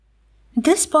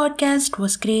This podcast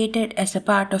was created as a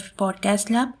part of Podcast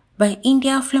Lab by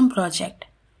India Film Project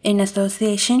in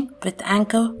association with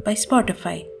Anchor by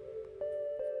Spotify.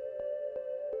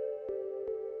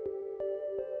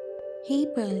 Hey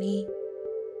Pearly,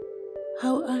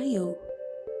 how are you?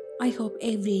 I hope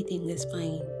everything is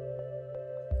fine.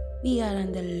 We are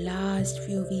on the last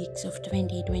few weeks of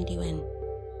 2021.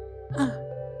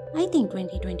 I think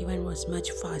 2021 was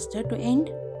much faster to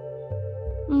end.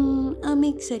 A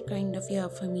mixed kind of year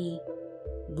for me,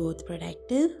 both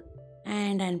productive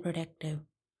and unproductive.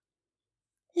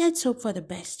 Let's hope for the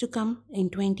best to come in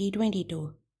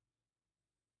 2022.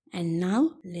 And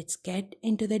now, let's get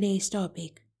into the day's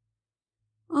topic.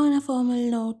 On a formal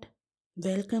note,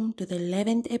 welcome to the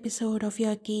 11th episode of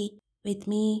Your Key with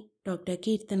me, Dr.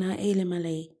 Kirtana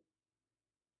Elimalai.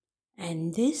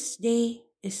 And this day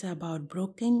is about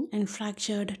broken and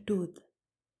fractured tooth.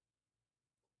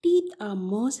 Teeth are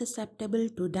more susceptible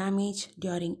to damage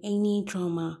during any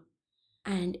trauma,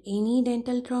 and any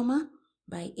dental trauma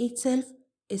by itself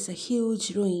is a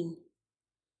huge ruin.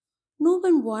 No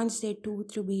one wants their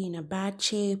tooth to be in a bad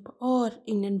shape or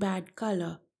in a bad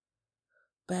color.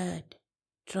 But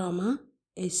trauma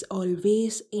is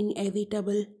always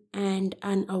inevitable and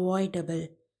unavoidable.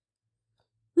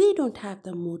 We don't have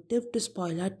the motive to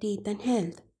spoil our teeth and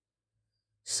health.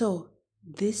 So,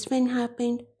 this when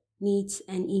happened needs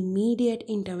an immediate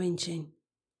intervention.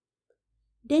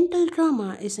 Dental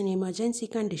trauma is an emergency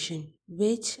condition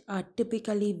which are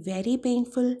typically very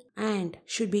painful and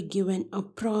should be given a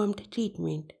prompt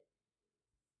treatment.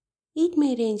 It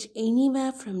may range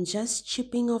anywhere from just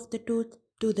chipping off the tooth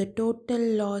to the total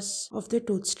loss of the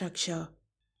tooth structure.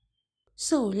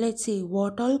 So let's see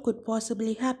what all could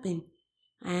possibly happen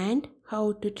and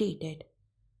how to treat it.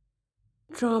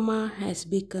 Trauma has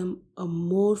become a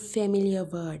more familiar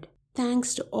word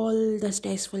thanks to all the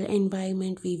stressful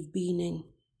environment we've been in.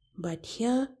 But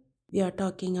here we are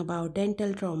talking about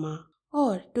dental trauma,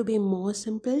 or to be more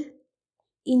simple,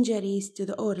 injuries to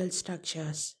the oral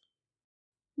structures.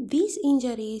 These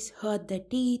injuries hurt the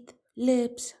teeth,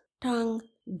 lips, tongue,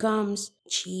 gums,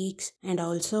 cheeks, and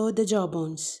also the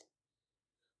jawbones.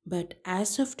 But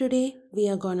as of today, we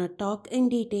are gonna talk in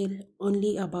detail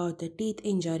only about the teeth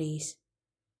injuries.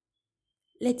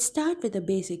 Let's start with the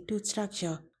basic tooth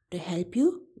structure to help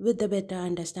you with the better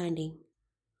understanding.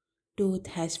 Tooth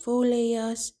has 4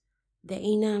 layers: the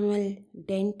enamel,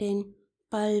 dentin,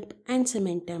 pulp, and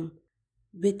cementum,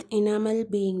 with enamel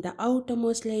being the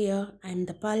outermost layer and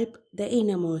the pulp the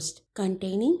innermost,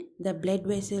 containing the blood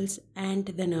vessels and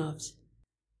the nerves.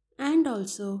 And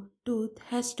also, tooth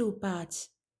has 2 parts: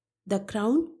 the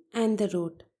crown and the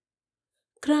root.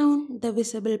 Crown, the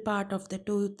visible part of the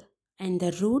tooth, and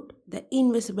the root, the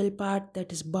invisible part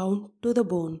that is bound to the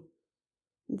bone.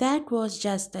 That was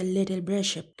just a little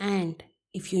brush up, and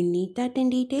if you need that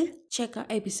in detail, check our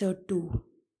episode 2.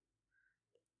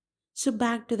 So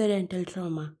back to the dental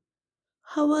trauma.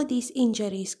 How are these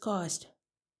injuries caused?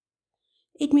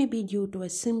 It may be due to a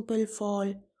simple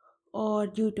fall, or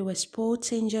due to a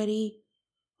sports injury,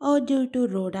 or due to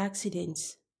road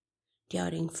accidents,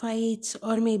 during fights,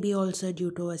 or maybe also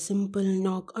due to a simple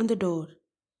knock on the door.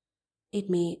 It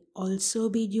may also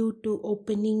be due to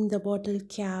opening the bottle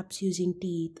caps using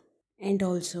teeth, and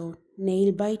also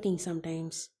nail biting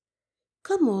sometimes.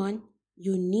 Come on,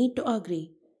 you need to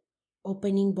agree.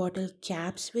 Opening bottle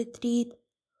caps with teeth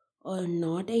are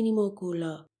not any more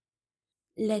cooler.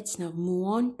 Let's now move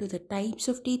on to the types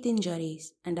of teeth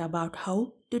injuries and about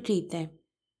how to treat them.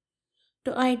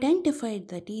 To identify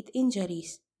the teeth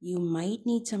injuries, you might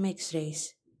need some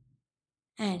x-rays.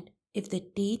 And if the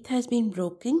teeth has been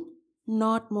broken,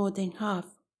 not more than half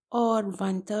or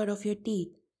 1/3 of your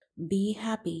teeth, be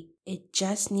happy, it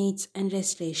just needs a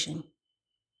restoration.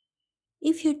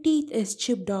 If your teeth is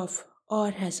chipped off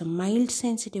or has a mild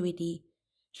sensitivity,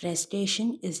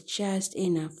 restoration is just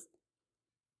enough.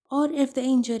 Or if the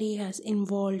injury has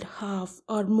involved half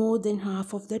or more than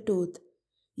half of the tooth,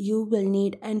 you will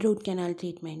need a root canal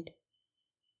treatment.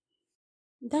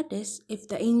 That is, if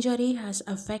the injury has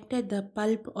affected the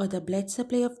pulp or the blood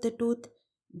supply of the tooth,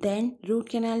 then root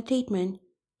canal treatment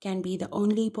can be the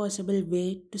only possible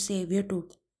way to save your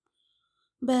tooth.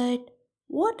 But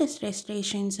what is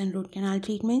restorations and root canal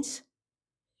treatments?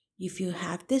 If you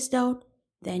have this doubt,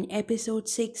 then episode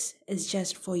 6 is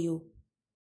just for you.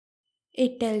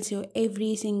 It tells you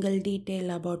every single detail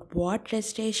about what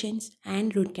restorations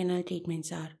and root canal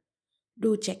treatments are.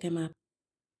 Do check them out.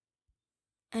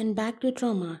 And back to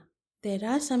trauma. There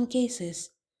are some cases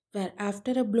where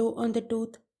after a blow on the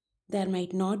tooth, there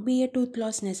might not be a tooth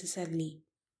loss necessarily.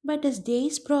 But as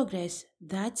days progress,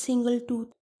 that single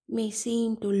tooth may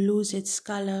seem to lose its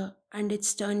color and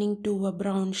it's turning to a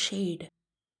brown shade.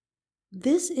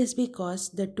 This is because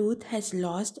the tooth has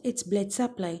lost its blood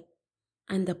supply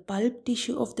and the pulp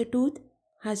tissue of the tooth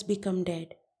has become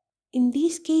dead. In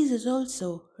these cases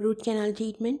also, root canal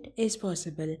treatment is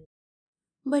possible.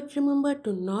 But remember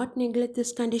to not neglect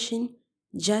this condition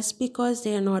just because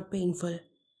they are not painful,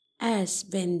 as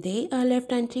when they are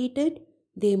left untreated,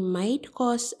 they might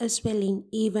cause a swelling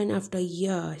even after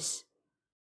years.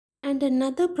 And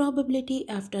another probability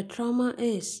after trauma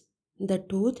is the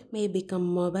tooth may become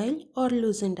mobile or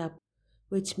loosened up,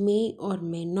 which may or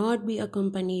may not be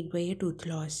accompanied by a tooth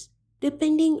loss.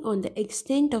 Depending on the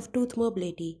extent of tooth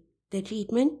mobility, the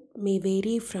treatment may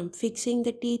vary from fixing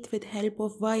the teeth with help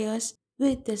of wires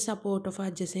with the support of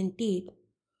adjacent teeth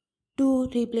to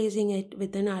replacing it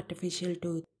with an artificial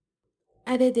tooth.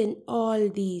 Other than all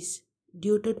these,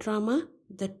 due to trauma,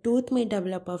 the tooth may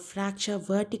develop a fracture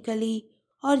vertically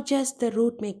or just the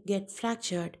root may get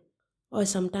fractured. Or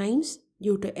sometimes,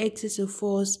 due to excessive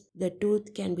force, the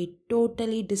tooth can be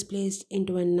totally displaced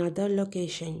into another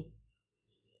location.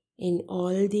 In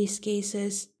all these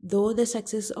cases, though the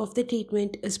success of the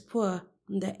treatment is poor,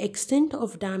 the extent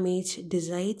of damage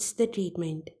decides the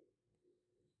treatment.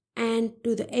 And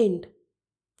to the end,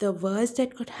 the worst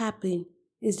that could happen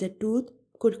is the tooth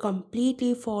could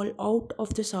completely fall out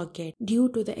of the socket due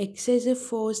to the excessive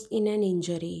force in an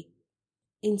injury.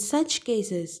 In such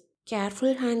cases,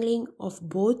 careful handling of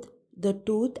both the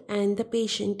tooth and the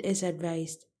patient is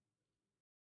advised.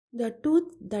 The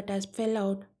tooth that has fell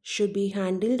out should be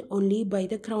handled only by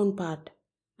the crown part,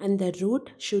 and the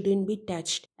root shouldn't be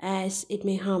touched as it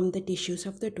may harm the tissues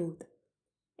of the tooth.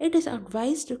 It is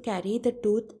advised to carry the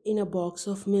tooth in a box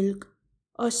of milk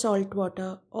or salt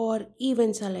water or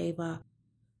even saliva.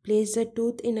 Place the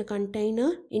tooth in a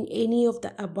container in any of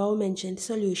the above mentioned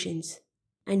solutions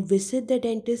and visit the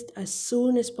dentist as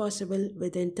soon as possible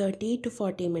within 30 to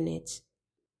 40 minutes.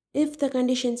 If the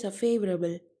conditions are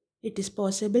favorable, it is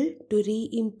possible to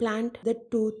re-implant the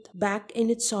tooth back in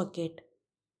its socket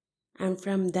and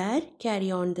from there carry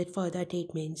on the further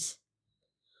treatments.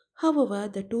 However,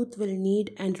 the tooth will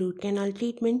need a root canal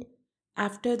treatment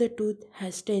after the tooth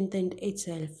has strengthened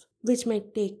itself, which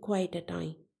might take quite a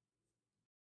time.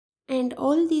 And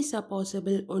all these are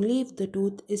possible only if the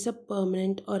tooth is a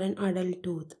permanent or an adult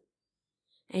tooth,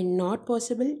 and not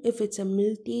possible if it's a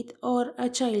milk teeth or a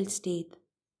child's teeth.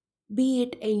 Be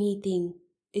it anything,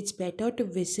 it's better to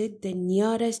visit the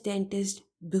nearest dentist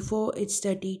before it's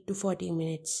 30 to 40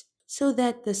 minutes so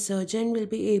that the surgeon will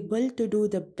be able to do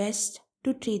the best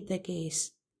to treat the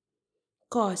case.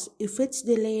 Cause if it's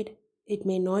delayed, it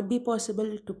may not be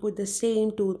possible to put the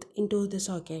same tooth into the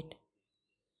socket.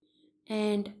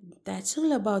 And that's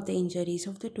all about the injuries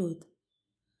of the tooth.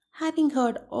 Having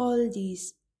heard all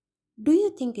these, do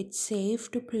you think it's safe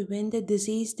to prevent the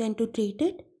disease than to treat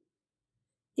it?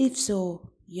 If so,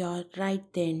 you're right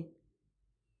then.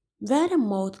 Wear a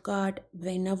mouth guard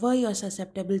whenever you're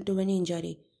susceptible to an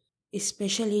injury,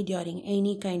 especially during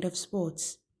any kind of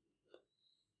sports.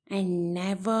 And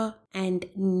never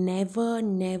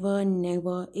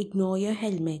ignore your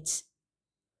helmets.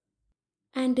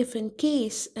 And if in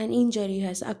case an injury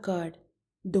has occurred,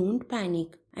 don't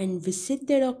panic and visit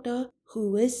the doctor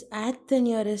who is at the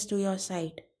nearest to your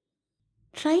site.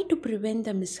 Try to prevent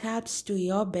the mishaps to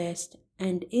your best,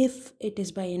 and if it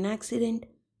is by an accident,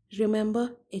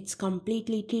 remember it's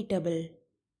completely treatable.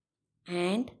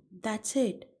 And that's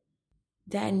it.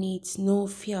 There needs no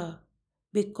fear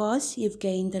because you've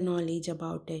gained the knowledge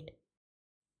about it.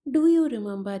 Do you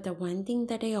remember the one thing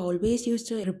that I always used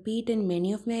to repeat in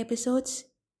many of my episodes?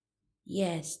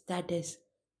 Yes, that is,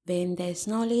 when there's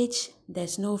knowledge,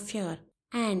 there's no fear,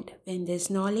 and when there's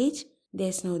knowledge,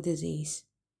 there's no disease.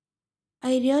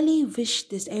 I really wish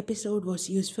this episode was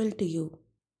useful to you,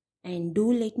 and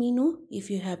do let me know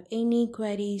if you have any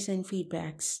queries and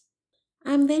feedbacks.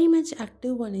 I'm very much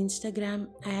active on Instagram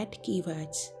at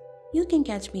Keywords. You can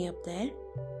catch me up there.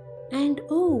 And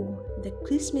oh, the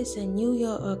Christmas and New Year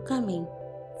are coming.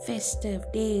 Festive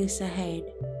days ahead.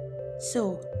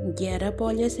 So, gear up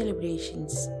all your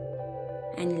celebrations.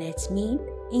 And let's meet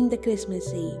in the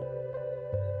Christmas Eve.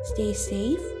 Stay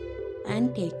safe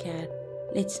and take care.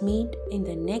 Let's meet in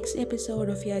the next episode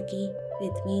of Yaki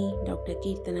with me, Dr.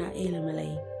 Kirtana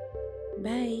Elamalai.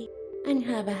 Bye and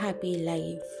have a happy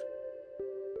life.